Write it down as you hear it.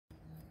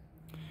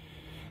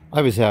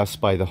I was asked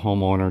by the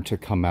homeowner to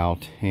come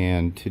out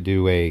and to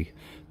do a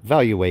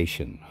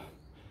valuation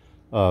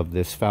of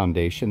this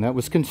foundation that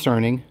was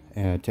concerning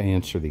and to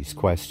answer these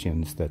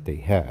questions that they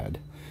had.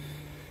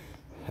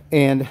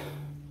 And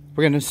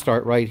we're going to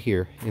start right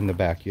here in the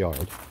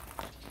backyard.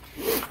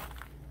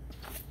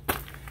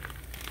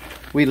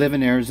 We live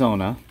in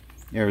Arizona.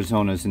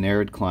 Arizona is an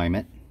arid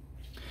climate.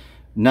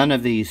 None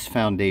of these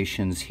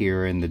foundations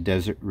here in the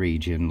desert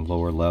region,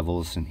 lower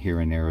levels, and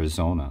here in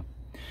Arizona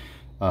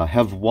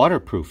have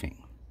waterproofing.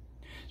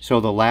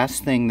 So the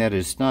last thing that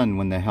is done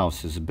when the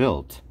house is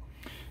built,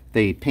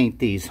 they paint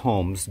these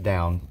homes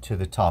down to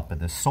the top of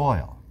the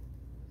soil.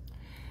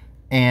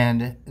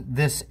 And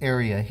this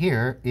area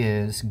here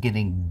is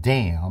getting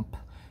damp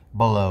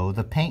below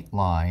the paint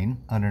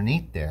line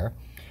underneath there,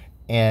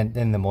 and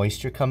then the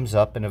moisture comes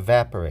up and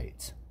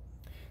evaporates,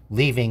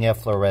 leaving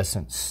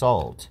efflorescent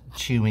salt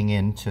chewing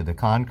into the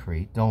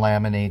concrete,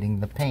 delaminating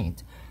the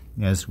paint,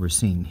 as we're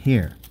seeing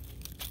here.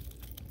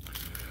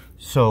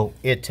 So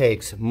it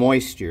takes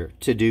moisture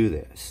to do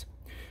this.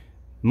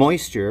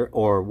 Moisture,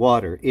 or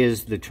water,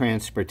 is the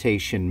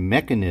transportation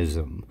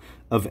mechanism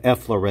of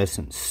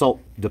efflorescent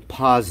salt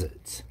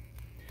deposits.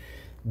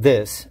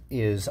 This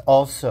is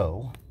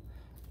also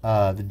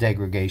the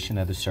degradation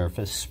of the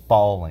surface,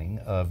 spalling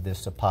of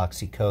this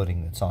epoxy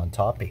coating that's on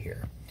top of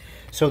here.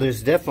 So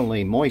there's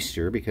definitely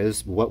moisture,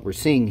 because what we're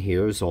seeing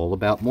here is all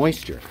about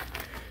moisture.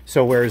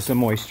 So where is the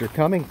moisture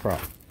coming from?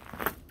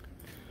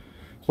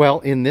 Well,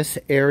 in this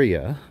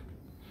area,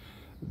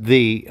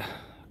 the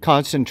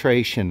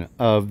concentration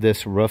of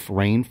this roof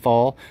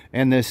rainfall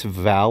and this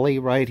valley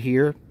right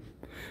here,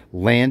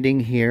 landing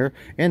here,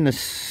 and the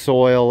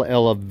soil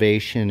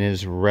elevation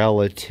is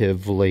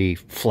relatively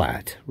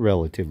flat,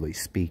 relatively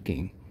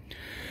speaking.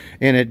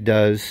 And it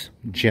does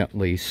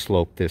gently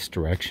slope this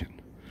direction.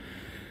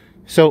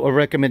 So a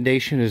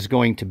recommendation is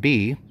going to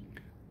be,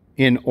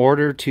 in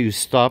order to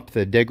stop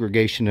the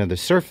degradation of the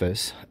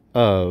surface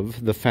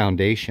of the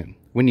foundation,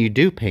 when you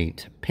do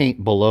paint,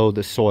 paint below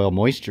the soil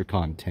moisture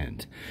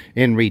content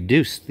and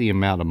reduce the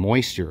amount of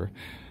moisture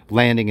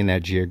landing in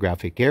that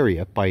geographic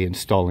area by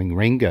installing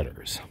rain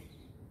gutters.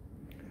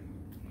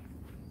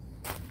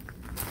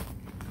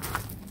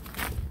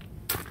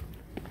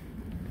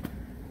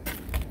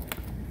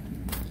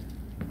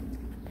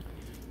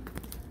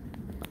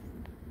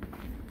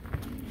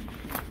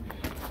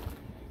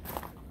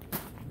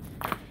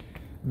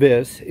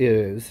 This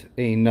is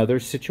another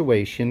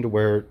situation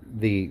where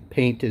the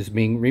paint is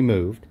being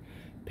removed.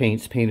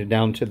 Paint's painted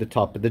down to the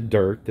top of the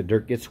dirt. The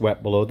dirt gets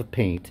wet below the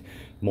paint.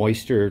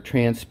 Moisture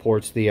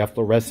transports the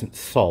efflorescent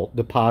salt,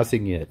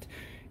 depositing it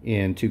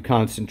into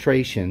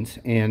concentrations,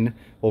 and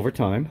over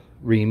time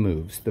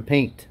removes the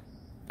paint.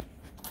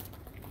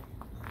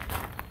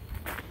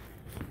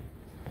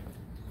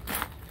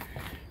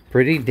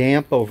 Pretty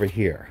damp over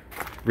here.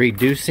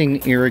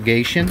 Reducing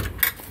irrigation.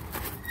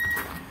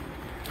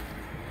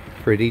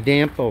 Pretty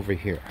damp over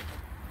here.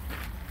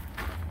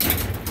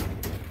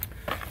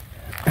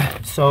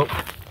 So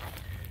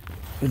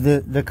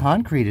the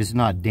concrete is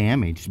not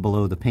damaged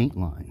below the paint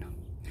line.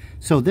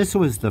 So this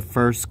was the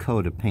first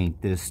coat of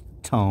paint, this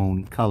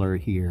tone color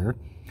here,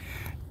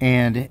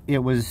 and it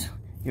was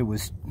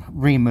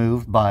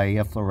removed by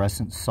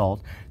efflorescent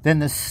salt. Then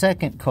the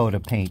second coat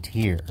of paint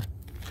here,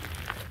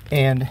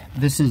 and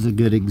this is a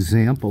good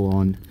example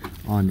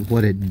on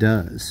what it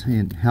does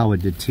and how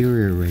it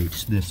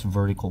deteriorates this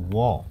vertical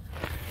wall.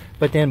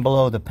 But then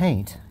below the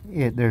paint,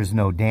 there's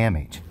no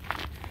damage.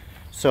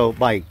 So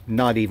by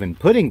not even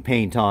putting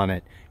paint on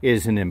it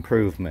is an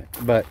improvement.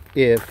 But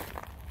if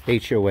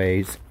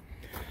HOAs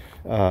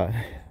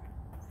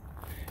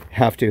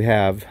have to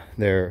have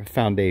their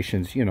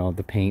foundations, you know,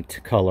 the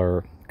paint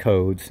color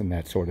codes and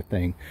that sort of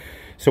thing.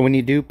 So when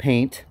you do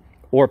paint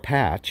or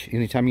patch,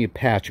 anytime you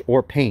patch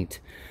or paint,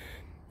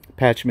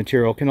 patch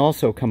material can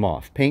also come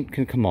off. Paint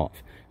can come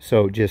off.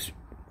 So just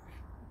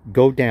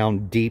go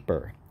down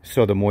deeper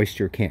so the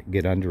moisture can't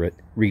get under it.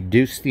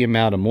 Reduce the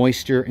amount of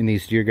moisture in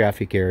these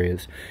geographic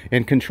areas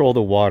and control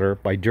the water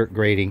by dirt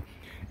grading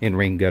and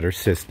rain gutter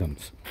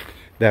systems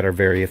that are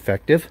very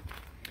effective,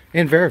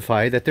 and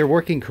verify that they're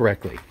working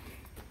correctly.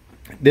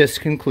 This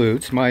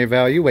concludes my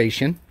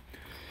evaluation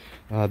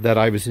that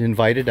I was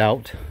invited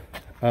out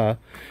to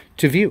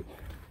view.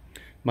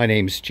 My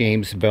name's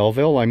James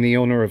Belleville. I'm the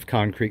owner of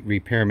Concrete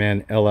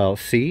Repairman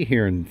LLC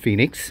here in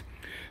Phoenix.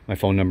 My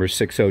phone number is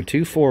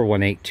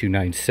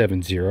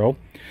 602-418-2970.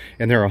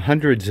 And there are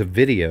hundreds of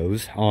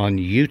videos on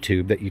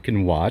YouTube that you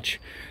can watch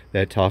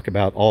that talk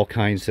about all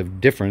kinds of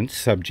different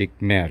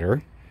subject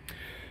matter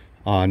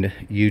on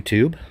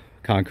YouTube,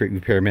 Concrete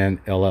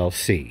Repairman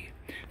LLC.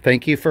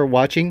 Thank you for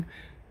watching.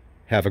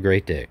 Have a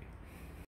great day.